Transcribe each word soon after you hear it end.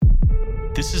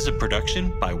This is a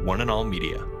production by One and All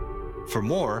Media. For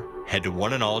more, head to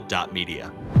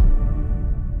oneandall.media.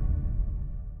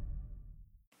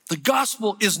 The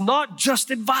gospel is not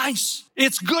just advice.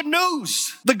 It's good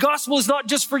news. The gospel is not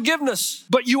just forgiveness,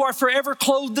 but you are forever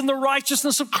clothed in the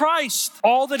righteousness of Christ.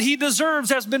 All that he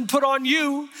deserves has been put on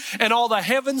you, and all the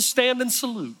heavens stand in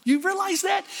salute. You realize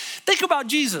that? Think about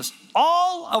Jesus.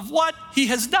 All of what he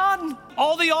has done,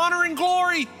 all the honor and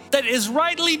glory that is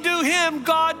rightly due him,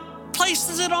 God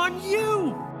places it on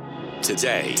you.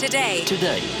 Today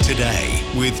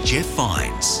with Jeff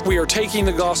Vines, We are taking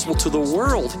the gospel to the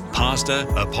world. pastor,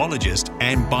 apologist,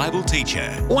 and Bible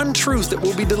teacher. One truth that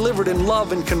will be delivered in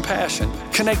love and compassion,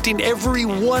 connecting every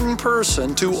one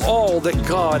person to all that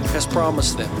God has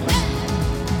promised them.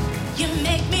 You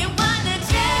make me wanna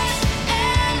dance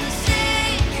and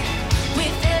sing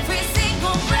with every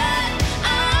single breath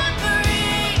I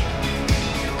breathe.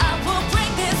 I will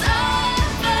bring this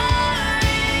offering.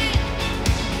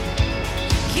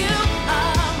 You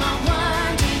are my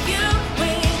wonder, you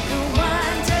bring the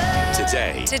wonder.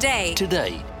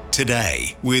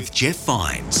 Today with Jeff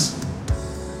Vines.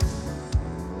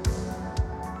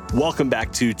 Welcome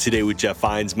back to Today with Jeff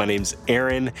Vines. My name's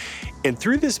Aaron, and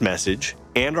through this message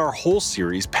and our whole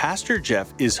series, Pastor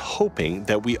Jeff is hoping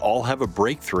that we all have a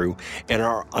breakthrough in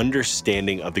our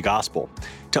understanding of the gospel.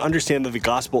 To understand that the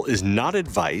gospel is not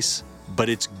advice, but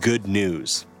it's good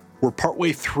news. We're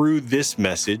partway through this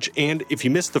message, and if you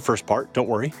missed the first part, don't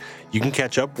worry. You can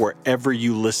catch up wherever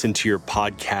you listen to your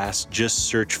podcast. Just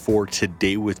search for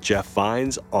Today with Jeff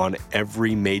Vines on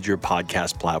every major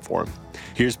podcast platform.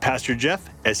 Here's Pastor Jeff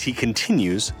as he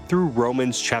continues through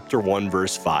Romans chapter 1,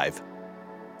 verse 5.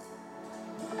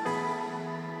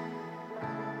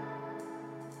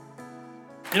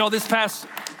 You know, over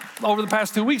the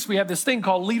past 2 weeks, we had this thing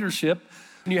called leadership.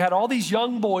 And you had all these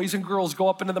young boys and girls go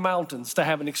up into the mountains to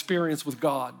have an experience with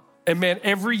God. And man,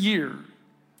 every year,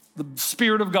 the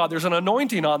Spirit of God, there's an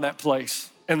anointing on that place.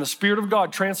 And the Spirit of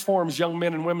God transforms young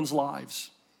men and women's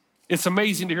lives. It's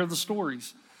amazing to hear the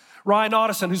stories. Ryan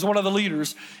Otteson, who's one of the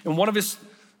leaders, in one of his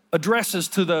addresses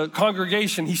to the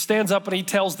congregation, he stands up and he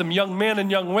tells them, young men and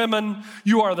young women,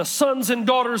 you are the sons and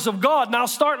daughters of God. Now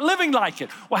start living like it.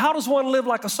 Well, how does one live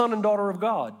like a son and daughter of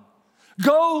God?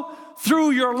 Go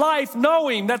through your life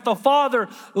knowing that the Father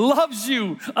loves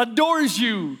you, adores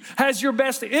you, has your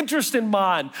best interest in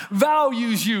mind,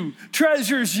 values you,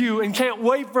 treasures you, and can't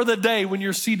wait for the day when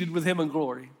you're seated with him in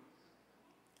glory.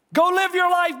 Go live your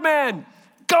life, man.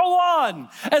 Go on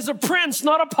as a prince,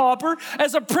 not a pauper,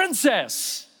 as a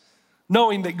princess,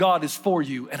 knowing that God is for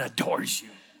you and adores you.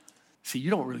 See,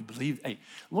 you don't really believe, hey,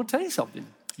 I want to tell you something.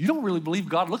 You don't really believe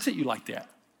God looks at you like that.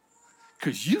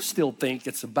 Because you still think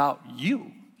it's about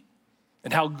you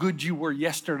and how good you were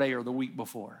yesterday or the week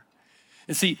before.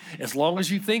 And see, as long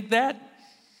as you think that,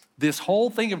 this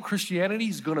whole thing of Christianity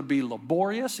is going to be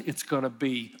laborious. It's going to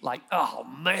be like, oh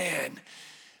man,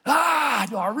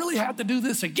 do I really have to do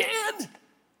this again?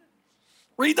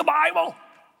 Read the Bible,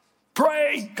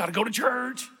 pray, got to go to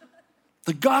church.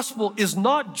 The gospel is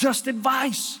not just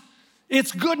advice.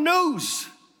 It's good news.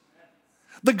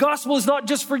 The gospel is not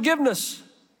just forgiveness,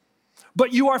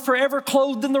 but you are forever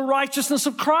clothed in the righteousness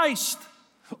of Christ.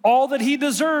 All that he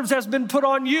deserves has been put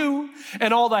on you,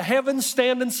 and all the heavens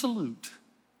stand in salute.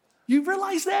 You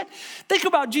realize that? Think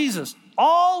about Jesus.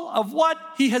 All of what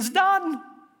he has done,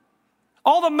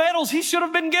 all the medals he should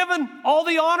have been given, all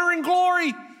the honor and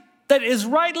glory that is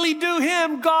rightly due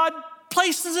him, God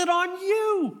places it on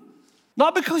you.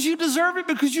 Not because you deserve it,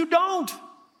 because you don't.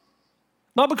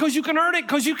 Not because you can earn it,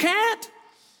 because you can't.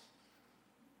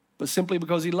 But simply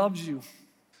because he loves you.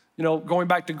 You know, going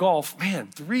back to golf, man,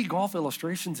 3 golf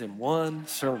illustrations in one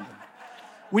sermon.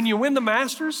 When you win the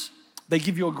Masters, they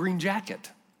give you a green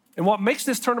jacket. And what makes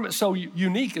this tournament so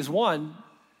unique is, one,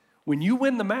 when you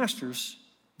win the Masters,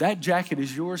 that jacket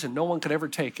is yours and no one could ever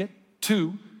take it.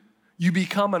 2, you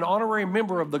become an honorary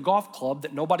member of the golf club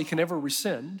that nobody can ever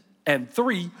rescind. And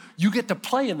 3, you get to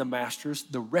play in the Masters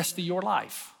the rest of your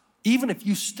life, even if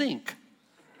you stink.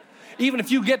 Even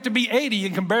if you get to be 80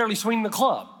 and can barely swing the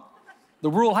club. The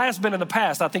rule has been in the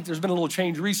past. I think there's been a little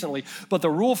change recently. But the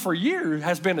rule for years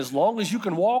has been as long as you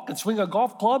can walk and swing a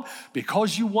golf club,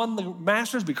 because you won the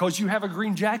Masters, because you have a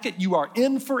green jacket, you are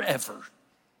in forever.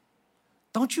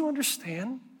 Don't you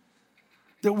understand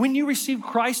that when you receive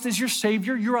Christ as your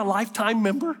Savior, you're a lifetime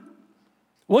member?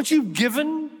 Once you've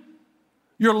given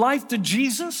your life to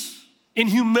Jesus in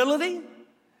humility,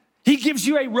 he gives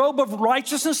you a robe of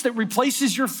righteousness that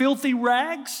replaces your filthy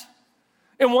rags.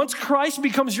 And once Christ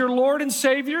becomes your Lord and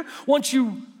Savior, once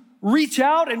you reach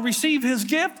out and receive his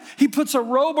gift. He puts a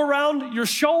robe around your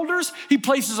shoulders. He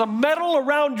places a medal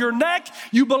around your neck.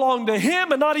 You belong to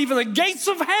him, and not even the gates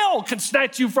of hell can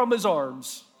snatch you from his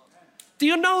arms. Do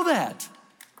you know that?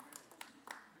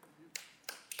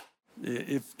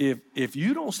 If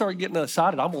you don't start getting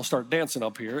excited, I'm gonna start dancing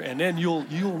up here, and then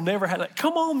you'll never have that.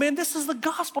 Come on, man, this is the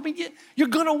gospel. I mean, you're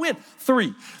gonna win.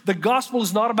 3, the gospel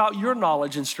is not about your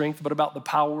knowledge and strength, but about the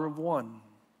power of one.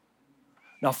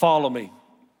 Now follow me.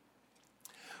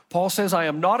 Paul says, I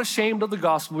am not ashamed of the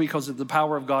gospel because of the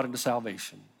power of God into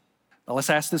salvation. Now let's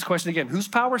ask this question again. Whose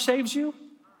power saves you?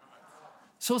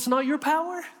 So it's not your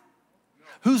power?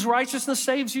 Whose righteousness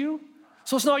saves you?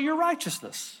 So it's not your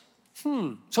righteousness.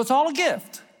 So it's all a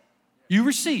gift. You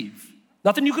receive.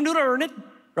 Nothing you can do to earn it,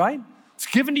 right? It's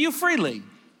given to you freely.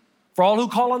 For all who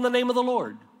call on the name of the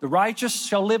Lord. The righteous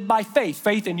shall live by faith.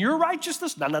 Faith in your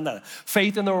righteousness? No.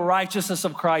 Faith in the righteousness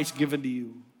of Christ given to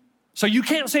you. So you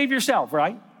can't save yourself,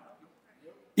 right?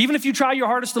 Even if you try your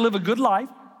hardest to live a good life,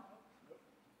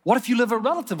 what if you live a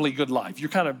relatively good life? You're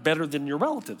kind of better than your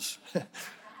relatives.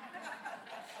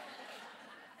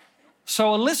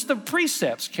 So a list of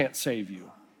precepts can't save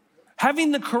you.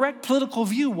 Having the correct political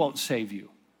view won't save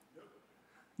you.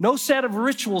 No set of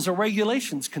rituals or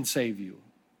regulations can save you.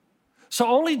 So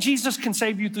only Jesus can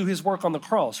save you through his work on the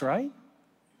cross, right?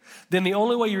 Then the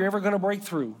only way you're ever gonna break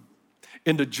through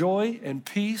into joy and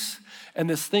peace and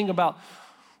this thing about,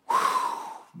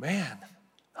 man,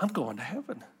 I'm going to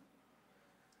heaven.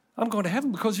 I'm going to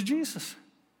heaven because of Jesus.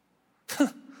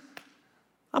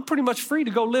 I'm pretty much free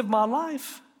to go live my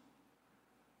life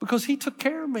because he took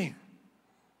care of me.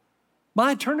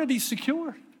 My eternity's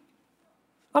secure.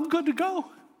 I'm good to go.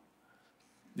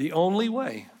 The only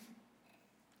way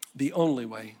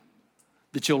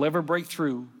that you'll ever break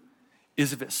through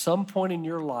is if at some point in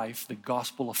your life the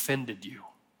gospel offended you.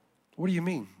 What do you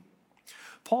mean?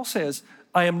 Paul says,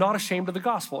 I am not ashamed of the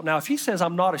gospel. Now, if he says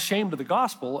I'm not ashamed of the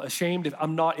gospel, if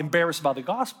I'm not embarrassed by the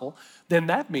gospel, then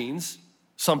that means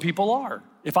some people are.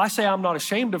 If I say I'm not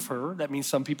ashamed of her, that means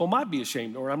some people might be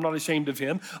ashamed, or I'm not ashamed of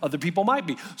him, other people might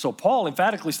be. So Paul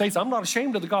emphatically states, I'm not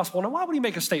ashamed of the gospel. Now, why would he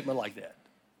make a statement like that?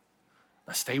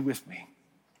 Now, stay with me.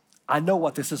 I know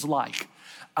what this is like.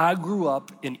 I grew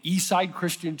up in Eastside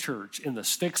Christian Church in the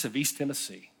sticks of East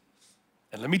Tennessee.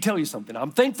 And let me tell you something.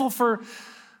 I'm thankful for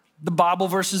the Bible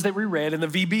verses that we read and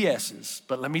the VBSs,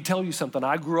 but let me tell you something.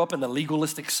 I grew up in the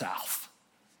legalistic South,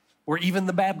 where even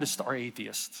the Baptists are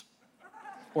atheists.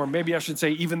 Or maybe I should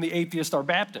say even the atheists are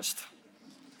Baptist.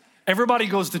 Everybody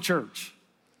goes to church.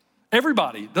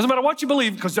 Everybody. Doesn't matter what you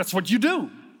believe, because that's what you do.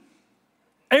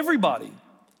 Everybody.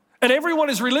 And everyone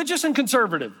is religious and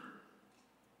conservative.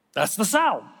 That's the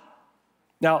South.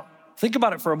 Now, think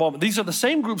about it for a moment. These are the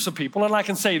same groups of people, and I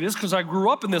can say this because I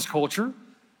grew up in this culture,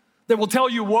 that will tell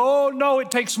you, whoa, no, it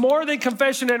takes more than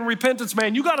confession and repentance,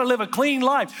 man. You got to live a clean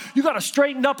life. You got to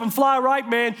straighten up and fly right,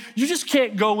 man. You just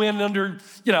can't go in under,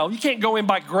 you can't go in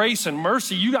by grace and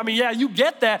mercy. You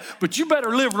get that, but you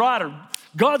better live right, or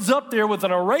God's up there with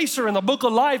an eraser in the book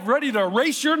of life ready to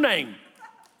erase your name.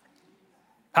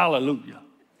 Hallelujah.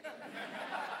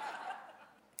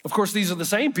 Of course, these are the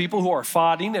same people who are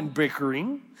fighting and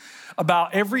bickering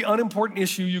about every unimportant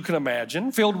issue you can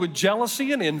imagine, filled with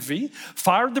jealousy and envy,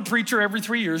 fired the preacher every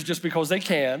 3 years just because they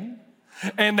can,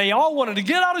 and they all wanted to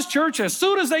get out of church as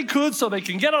soon as they could so they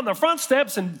can get on the front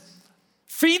steps and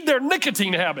feed their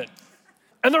nicotine habit.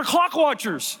 And they're clock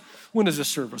watchers. When is this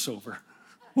service over?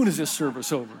 When is this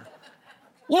service over?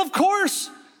 Well, of course,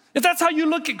 if that's how you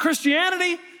look at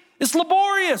Christianity, it's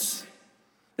laborious.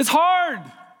 It's hard.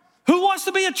 Who wants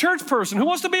to be a church person? Who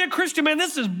wants to be a Christian? Man,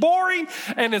 this is boring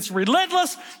and it's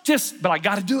relentless. But I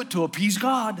got to do it to appease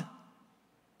God.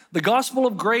 The gospel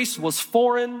of grace was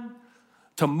foreign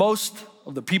to most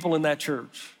of the people in that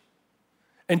church.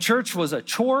 And church was a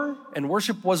chore and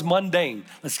worship was mundane.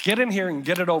 Let's get in here and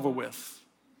get it over with.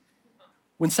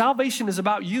 When salvation is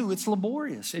about you, it's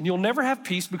laborious and you'll never have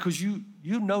peace because you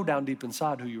know down deep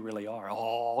inside who you really are.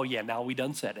 Oh yeah, now we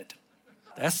done said it.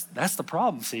 That's the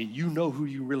problem, see, you know who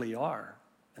you really are.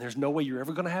 And there's no way you're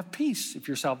ever gonna have peace if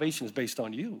your salvation is based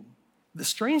on you. The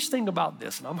strange thing about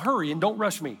this, and I'm hurrying, don't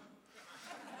rush me.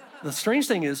 The strange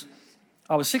thing is,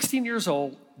 I was 16 years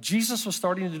old. Jesus was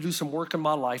starting to do some work in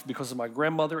my life because of my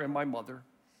grandmother and my mother.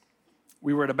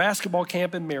 We were at a basketball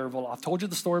camp in Maryville. I've told you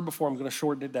the story before. I'm gonna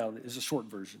shorten it down. It's a short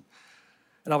version.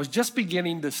 And I was just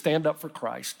beginning to stand up for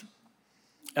Christ.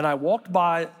 And I walked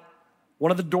by one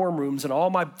of the dorm rooms and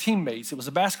all my teammates. It was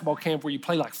a basketball camp where you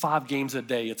play like 5 games a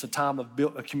day. It's a time of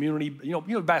a community. You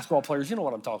know, basketball players, you know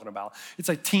what I'm talking about. It's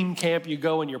a team camp. You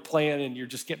go and you're playing and you're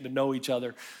just getting to know each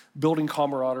other, building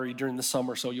camaraderie during the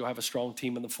summer so you'll have a strong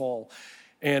team in the fall.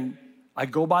 And I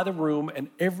go by the room, and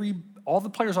all the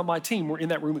players on my team were in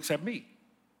that room except me.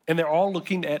 And they're all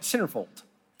looking at Centerfold.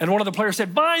 And one of the players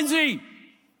said, Vinesy,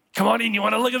 come on in, you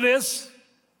want to look at this?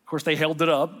 Of course, they held it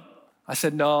up. I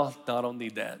said, no, I don't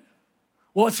need that.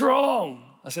 What's wrong?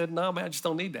 I said, no, man, I just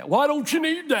don't need that. Why don't you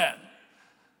need that?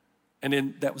 And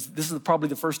then this is probably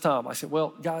the first time I said,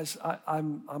 well, guys,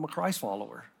 I'm a Christ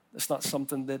follower. That's not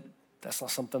something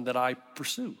that I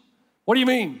pursue. What do you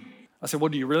mean? I said, well,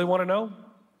 do you really want to know?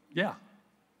 Yeah.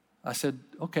 I said,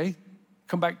 okay,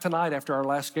 come back tonight after our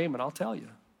last game and I'll tell you.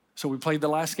 So we played the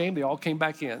last game. They all came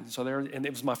back in. And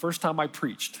it was my first time I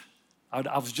preached.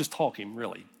 I was just talking,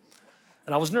 really.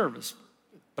 And I was nervous,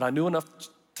 but I knew enough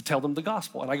to tell them the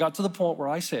gospel. And I got to the point where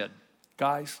I said,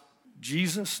 guys,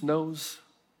 Jesus knows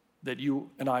that you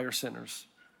and I are sinners,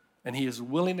 and he is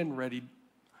willing and ready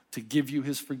to give you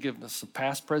his forgiveness of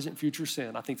past, present, future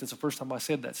sin. I think that's the first time I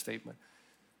said that statement.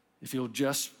 If you'll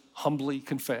just humbly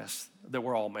confess that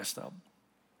we're all messed up.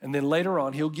 And then later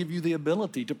on, he'll give you the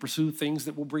ability to pursue things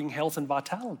that will bring health and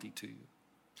vitality to you.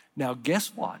 Now,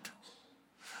 guess what?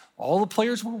 All the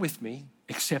players were with me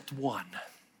except one,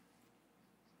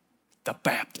 the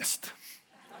Baptist.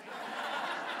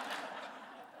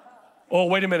 Oh,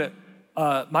 wait a minute.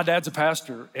 My dad's a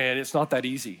pastor, and it's not that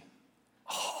easy.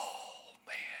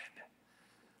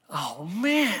 Oh,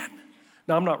 man.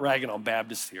 Now, I'm not ragging on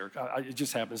Baptists here. It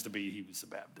just happens to be he was a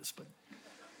Baptist, but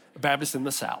a Baptist in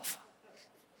the South.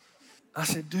 I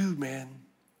said, dude, man,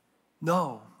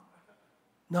 no,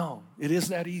 it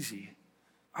isn't that easy.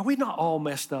 Are we not all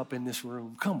messed up in this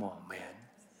room? Come on, man.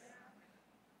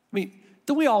 I mean,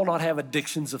 do we all not have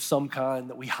addictions of some kind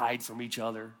that we hide from each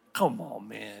other? Come on,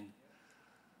 man.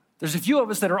 There's a few of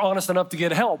us that are honest enough to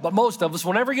get help, but most of us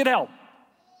will never get help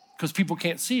because people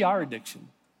can't see our addiction.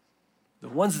 The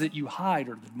ones that you hide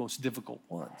are the most difficult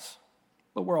ones,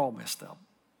 but we're all messed up.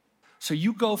 So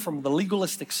you go from the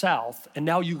legalistic South, and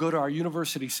now you go to our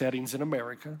university settings in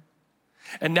America,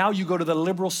 and now you go to the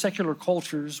liberal secular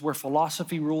cultures where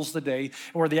philosophy rules the day,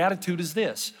 and where the attitude is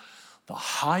this: the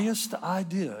highest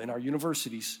idea in our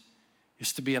universities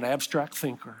is to be an abstract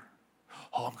thinker.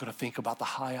 Oh, I'm gonna think about the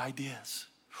high ideas.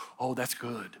 Oh, that's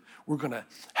good. We're gonna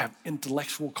have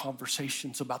intellectual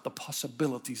conversations about the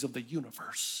possibilities of the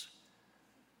universe.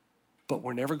 But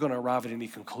we're never gonna arrive at any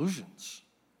conclusions.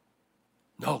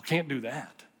 No, can't do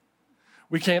that.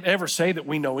 We can't ever say that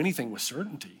we know anything with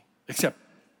certainty, except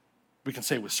we can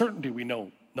say with certainty we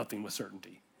know nothing with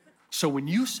certainty. So when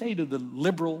you say to the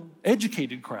liberal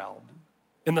educated crowd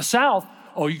in the South,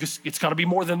 oh, it's gotta be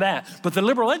more than that. But the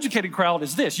liberal educated crowd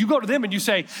is this. You go to them and you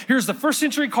say, here's the first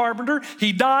century carpenter.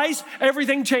 He dies,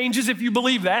 everything changes if you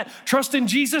believe that. Trust in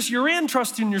Jesus, you're in.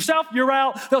 Trust in yourself, you're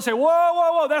out. They'll say,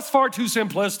 whoa, that's far too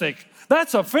simplistic.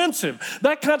 That's offensive.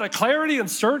 That kind of clarity and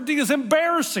certainty is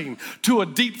embarrassing to a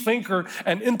deep thinker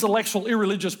and intellectual,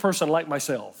 irreligious person like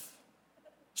myself.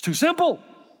 It's too simple.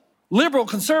 Liberal,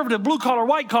 conservative, blue collar,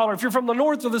 white collar, if you're from the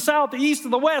north or the south, the east or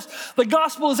the west, the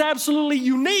gospel is absolutely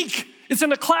unique. It's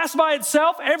in a class by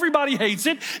itself. Everybody hates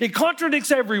it. It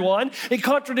contradicts everyone. It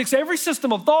contradicts every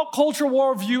system of thought, culture,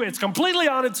 worldview. It's completely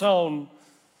on its own.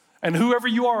 And whoever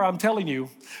you are, I'm telling you,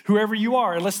 whoever you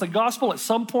are, unless the gospel at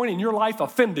some point in your life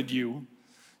offended you,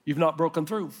 you've not broken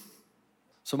through.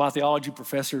 So my theology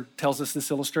professor tells us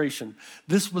this illustration.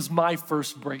 This was my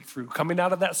first breakthrough. Coming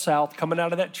out of that South, coming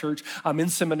out of that church, I'm in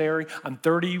seminary, I'm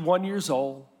 31 years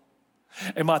old,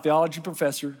 and my theology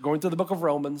professor, going through the book of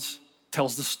Romans,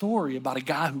 tells the story about a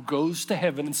guy who goes to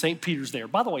heaven, and St. Peter's there.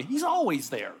 By the way, he's always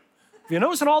there. If you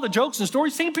notice in all the jokes and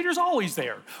stories, St. Peter's always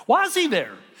there. Why is he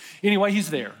there? Anyway,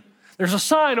 he's there. There's a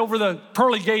sign over the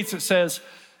pearly gates that says,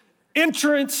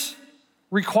 entrance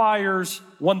requires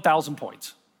 1,000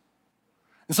 points.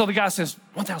 And so the guy says,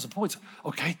 1,000 points.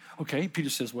 Okay. Peter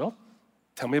says, well,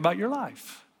 tell me about your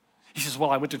life. He says, well,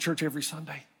 I went to church every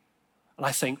Sunday, and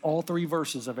I sang all 3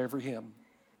 verses of every hymn.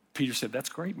 Peter said, that's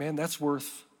great, man. That's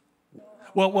worth.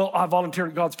 Well, I volunteered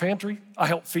at God's Pantry. I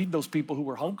helped feed those people who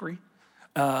were hungry.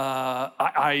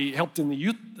 I helped in the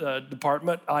youth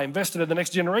department. I invested in the next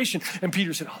generation. And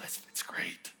Peter said, oh, that's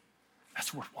great.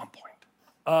 That's worth 1 point.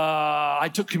 I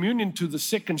took communion to the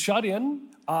sick and shut in.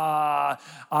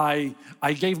 I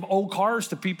gave old cars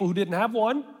to people who didn't have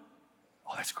one.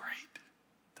 Oh, that's great.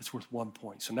 That's worth 1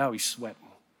 point. So now he's sweating.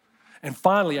 And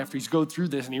finally, after he's go through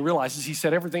this and he realizes he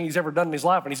said everything he's ever done in his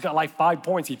life and he's got like 5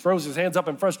 points, he throws his hands up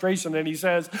in frustration and he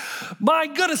says, my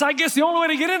goodness, I guess the only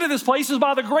way to get into this place is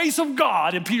by the grace of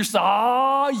God. And Peter said,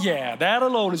 yeah, that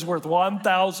alone is worth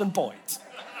 1,000 points.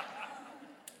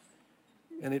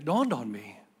 And it dawned on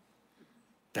me,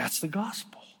 that's the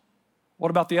gospel.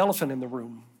 What about the elephant in the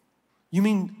room? You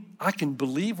mean I can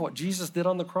believe what Jesus did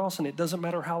on the cross and it doesn't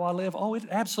matter how I live. Oh, it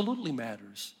absolutely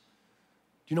matters.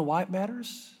 Do you know why it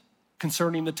matters?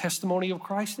 Concerning the testimony of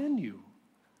Christ in you.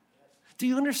 Do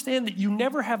you understand that you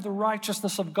never have the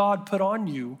righteousness of God put on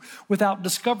you without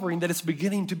discovering that it's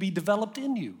beginning to be developed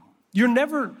in you? You're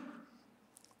never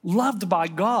loved by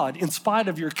God in spite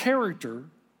of your character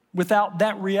without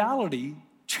that reality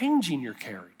changing your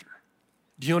character.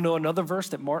 Do you know another verse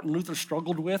that Martin Luther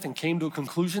struggled with and came to a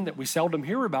conclusion that we seldom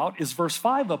hear about is verse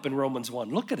 5 up in Romans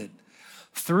 1. Look at it.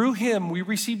 Through him we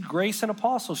received grace and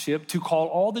apostleship to call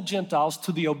all the Gentiles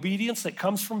to the obedience that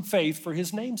comes from faith for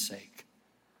his name's sake.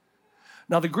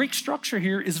 Now the Greek structure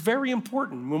here is very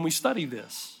important when we study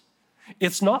this.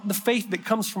 It's not the faith that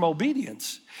comes from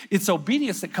obedience. It's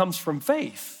obedience that comes from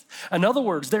faith. In other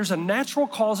words, there's a natural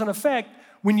cause and effect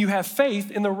when you have faith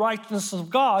in the righteousness of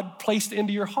God placed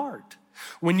into your heart.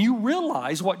 When you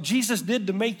realize what Jesus did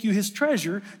to make you his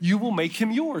treasure, you will make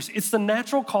him yours. It's the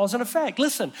natural cause and effect.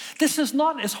 Listen, this is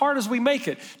not as hard as we make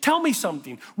it. Tell me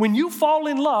something. When you fall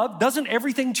in love, doesn't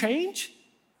everything change?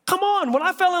 Come on, when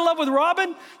I fell in love with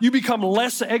Robin, you become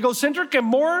less egocentric and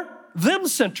more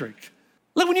them-centric.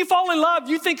 Look, when you fall in love,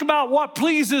 you think about what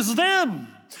pleases them.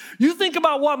 You think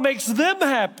about what makes them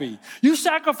happy. You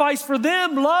sacrifice for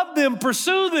them, love them,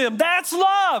 pursue them. That's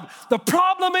love. The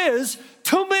problem is,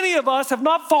 too many of us have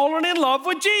not fallen in love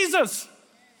with Jesus.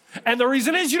 And the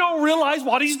reason is you don't realize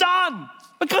what he's done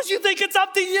because you think it's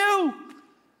up to you.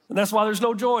 And that's why there's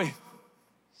no joy.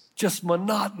 Just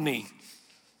monotony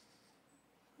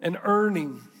and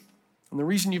earning. And the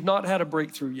reason you've not had a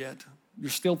breakthrough yet, you're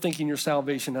still thinking your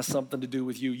salvation has something to do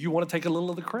with you. You want to take a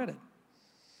little of the credit,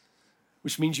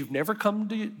 which means you've never come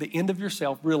to the end of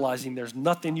yourself realizing there's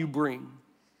nothing you bring.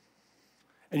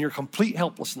 And your complete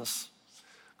helplessness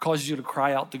causes you to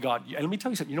cry out to God. And let me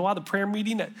tell you something. You know why the prayer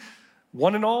meeting at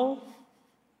One and All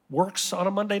works on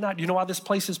a Monday night? You know why this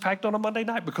place is packed on a Monday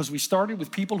night? Because we started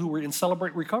with people who were in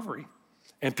Celebrate Recovery.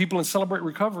 And people in Celebrate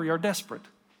Recovery are desperate.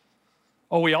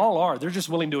 Oh, we all are. They're just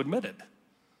willing to admit it.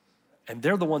 And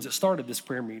they're the ones that started this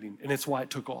prayer meeting. And it's why it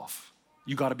took off.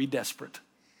 You got to be desperate.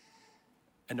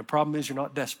 And the problem is you're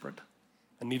not desperate.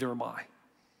 And neither am I.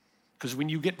 Because when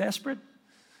you get desperate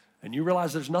and you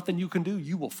realize there's nothing you can do,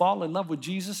 you will fall in love with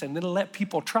Jesus and then let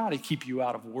people try to keep you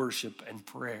out of worship and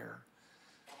prayer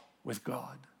with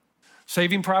God.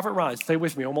 Saving Private Ryan. Stay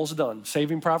with me, almost done.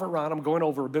 Saving Private Ryan. I'm going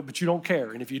over a bit, but you don't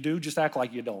care. And if you do, just act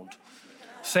like you don't.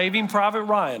 Saving Private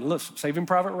Ryan. Listen, Saving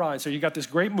Private Ryan. So you got this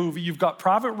great movie. You've got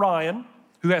Private Ryan,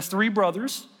 who has 3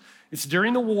 brothers. It's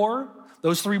during the war.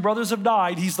 Those 3 brothers have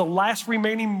died. He's the last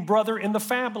remaining brother in the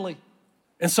family.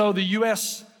 And so the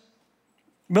U.S.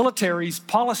 military's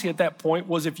policy at that point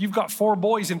was if you've got 4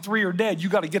 boys and 3 are dead, you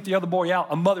got to get the other boy out.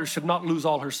 A mother should not lose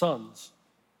all her sons.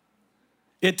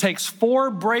 It takes 4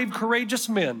 brave, courageous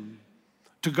men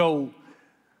to go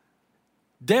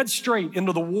dead straight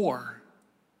into the war,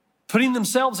 putting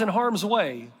themselves in harm's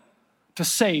way to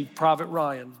save Private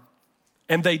Ryan.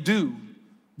 And they do,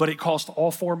 but it cost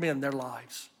all 4 men their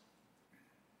lives.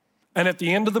 And at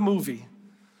the end of the movie,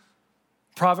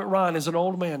 Private Ryan is an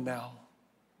old man now,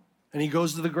 and he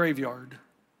goes to the graveyard.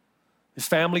 His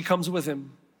family comes with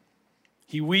him.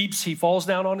 He weeps, he falls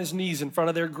down on his knees in front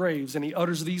of their graves, and he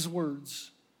utters these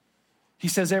words. He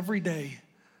says, every day,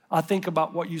 I think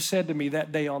about what you said to me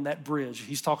that day on that bridge.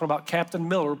 He's talking about Captain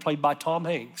Miller, played by Tom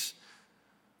Hanks,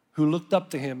 who looked up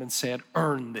to him and said,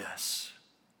 earn this.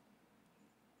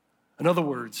 In other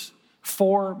words,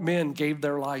 4 men gave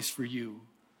their lives for you.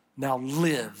 Now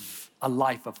live a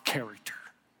life of character.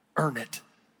 Earn it.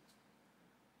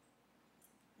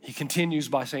 He continues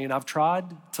by saying, I've tried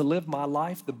to live my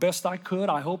life the best I could.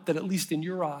 I hope that at least in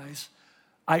your eyes,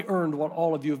 I earned what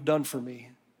all of you have done for me.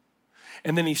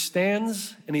 And then he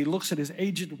stands and he looks at his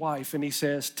aged wife and he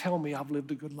says, tell me I've lived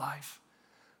a good life.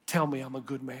 Tell me I'm a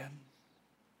good man.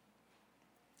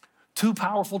 2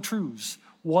 powerful truths.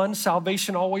 1,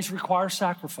 salvation always requires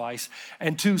sacrifice.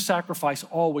 And 2, sacrifice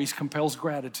always compels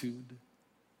gratitude.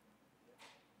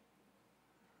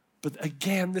 But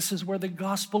again, this is where the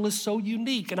gospel is so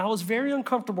unique. And I was very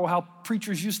uncomfortable how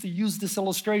preachers used to use this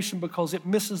illustration because it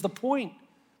misses the point.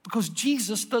 Because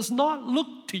Jesus does not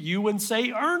look to you and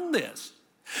say, earn this.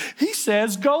 He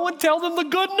says, go and tell them the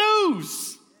good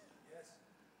news.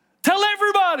 Tell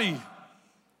everybody.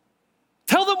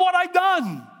 Tell them what I've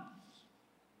done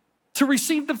to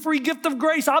receive the free gift of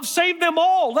grace. I've saved them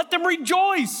all. Let them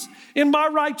rejoice in my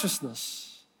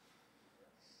righteousness.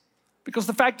 Because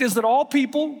the fact is that all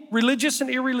people, religious and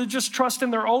irreligious, trust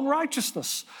in their own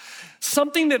righteousness.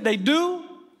 Something that they do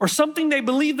or something they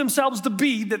believe themselves to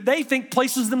be that they think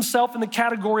places themselves in the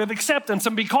category of acceptance.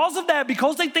 And because of that,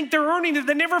 because they think they're earning it,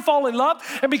 they never fall in love.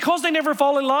 And because they never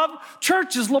fall in love,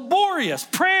 church is laborious.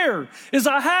 Prayer is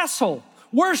a hassle.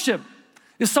 Worship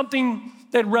is something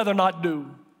they'd rather not do.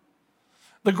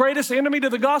 The greatest enemy to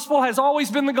the gospel has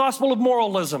always been the gospel of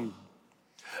moralism.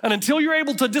 And until you're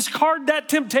able to discard that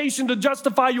temptation to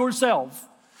justify yourself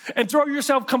and throw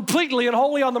yourself completely and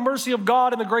wholly on the mercy of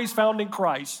God and the grace found in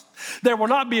Christ, there will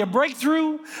not be a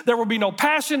breakthrough. There will be no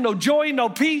passion, no joy, no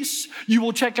peace. You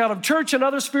will check out of church and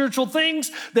other spiritual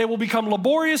things. They will become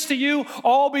laborious to you,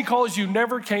 all because you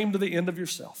never came to the end of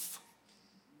yourself.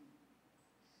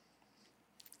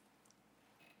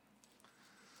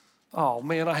 Oh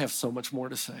man, I have so much more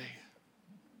to say.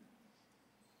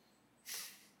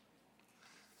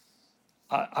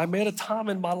 I'm at a time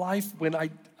in my life when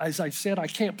as I said, I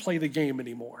can't play the game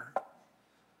anymore.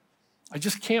 I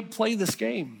just can't play this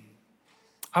game.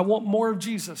 I want more of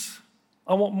Jesus.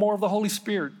 I want more of the Holy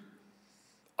Spirit.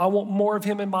 I want more of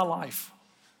him in my life.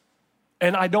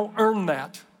 And I don't earn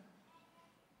that.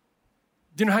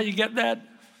 Do you know how you get that?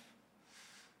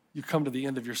 You come to the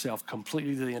end of yourself,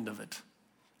 completely to the end of it.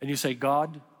 And you say,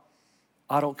 God,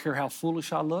 I don't care how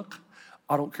foolish I look.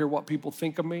 I don't care what people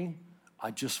think of me.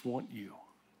 I just want you.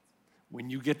 When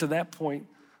you get to that point,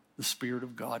 the Spirit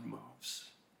of God moves.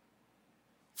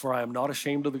 For I am not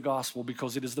ashamed of the gospel,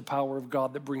 because it is the power of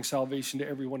God that brings salvation to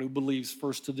everyone who believes,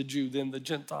 first to the Jew, then the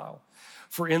Gentile.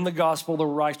 For in the gospel, the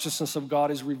righteousness of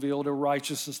God is revealed, a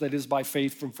righteousness that is by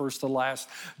faith from first to last.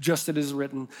 Just as it is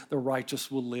written, the righteous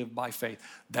will live by faith.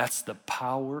 That's the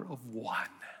power of one.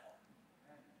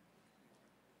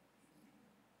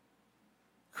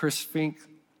 Chris Fink,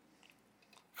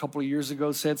 a couple of years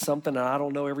ago, said something, and I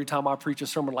don't know, every time I preach a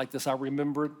sermon like this, I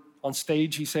remember it. On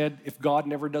stage, he said, if God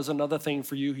never does another thing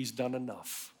for you, he's done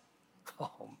enough.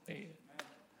 Oh, man.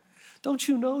 Don't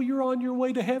you know you're on your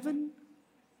way to heaven?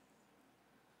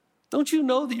 Don't you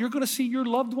know that you're going to see your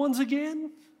loved ones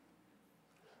again?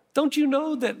 Don't you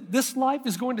know that this life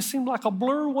is going to seem like a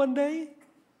blur one day?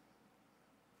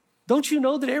 Don't you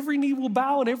know that every knee will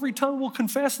bow and every tongue will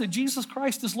confess that Jesus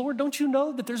Christ is Lord? Don't you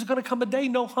know that there's going to come a day,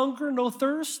 no hunger, no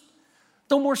thirst?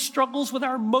 No more struggles with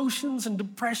our emotions and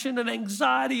depression and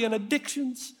anxiety and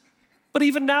addictions. But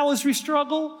even now as we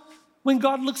struggle, when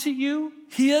God looks at you,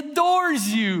 he adores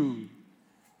you.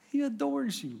 He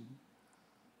adores you.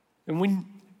 And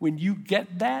when you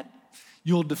get that,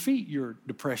 you'll defeat your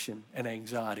depression and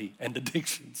anxiety and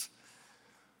addictions.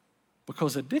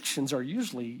 Because addictions are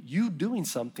usually you doing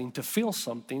something to feel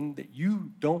something that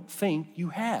you don't think you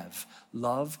have.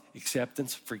 Love,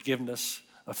 acceptance, forgiveness,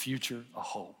 a future, a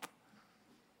hope.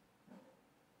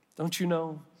 Don't you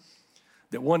know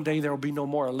that one day there will be no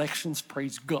more elections?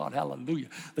 Praise God, hallelujah.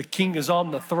 The King is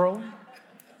on the throne.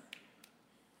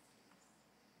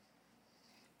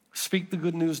 Speak the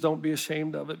good news, don't be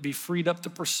ashamed of it. Be freed up to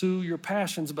pursue your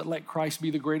passions, but let Christ be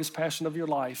the greatest passion of your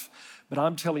life. But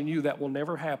I'm telling you, that will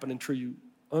never happen until you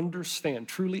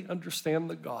truly understand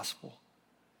the gospel.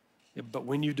 But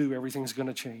when you do, everything's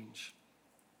gonna change.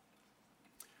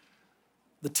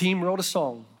 The team wrote a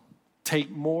song, Take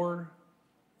More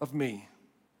of Me.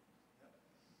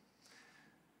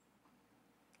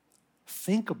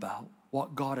 Think about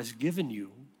what God has given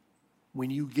you when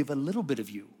you give a little bit of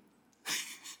you.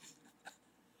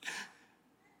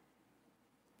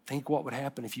 Think what would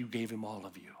happen if you gave him all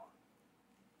of you.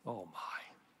 Oh my.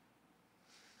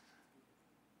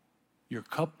 Your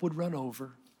cup would run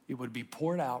over. It would be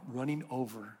poured out, running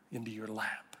over into your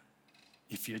lap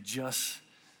if you just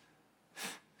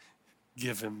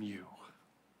give him you.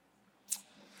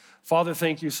 Father,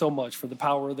 thank you so much for the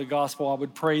power of the gospel. I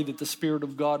would pray that the Spirit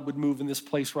of God would move in this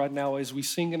place right now as we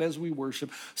sing and as we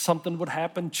worship. Something would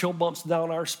happen, chill bumps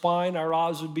down our spine, our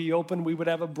eyes would be open, we would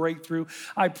have a breakthrough.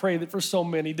 I pray that for so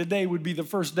many, today would be the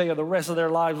first day of the rest of their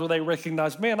lives where they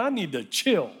recognize, man, I need to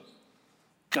chill.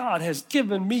 God has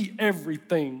given me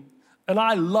everything, and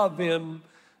I love him,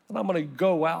 and I'm gonna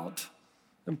go out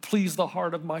and please the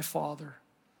heart of my Father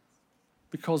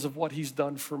because of what he's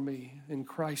done for me. In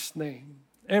Christ's name.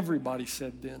 Everybody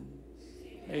said then,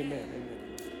 amen, amen.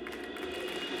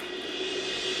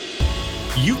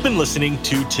 You've been listening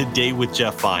to Today with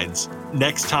Jeff Vines.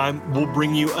 Next time, we'll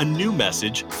bring you a new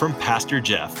message from Pastor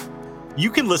Jeff. You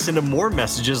can listen to more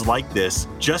messages like this.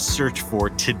 Just search for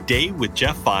Today with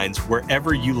Jeff Vines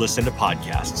wherever you listen to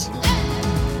podcasts.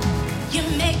 You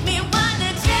make me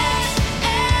wanna dance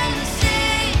and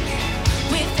sing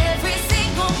with every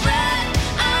single breath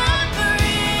I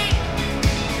breathe.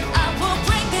 I will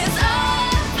bring this offering.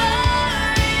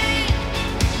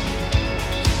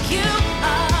 You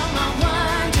are my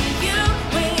wonder, you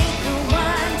with the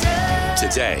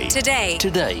Today.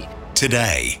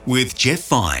 Today With Jeff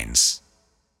Vines.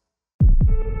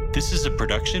 This is a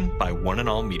production by One and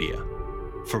All Media.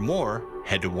 For more,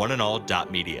 head to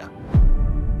oneandall.media.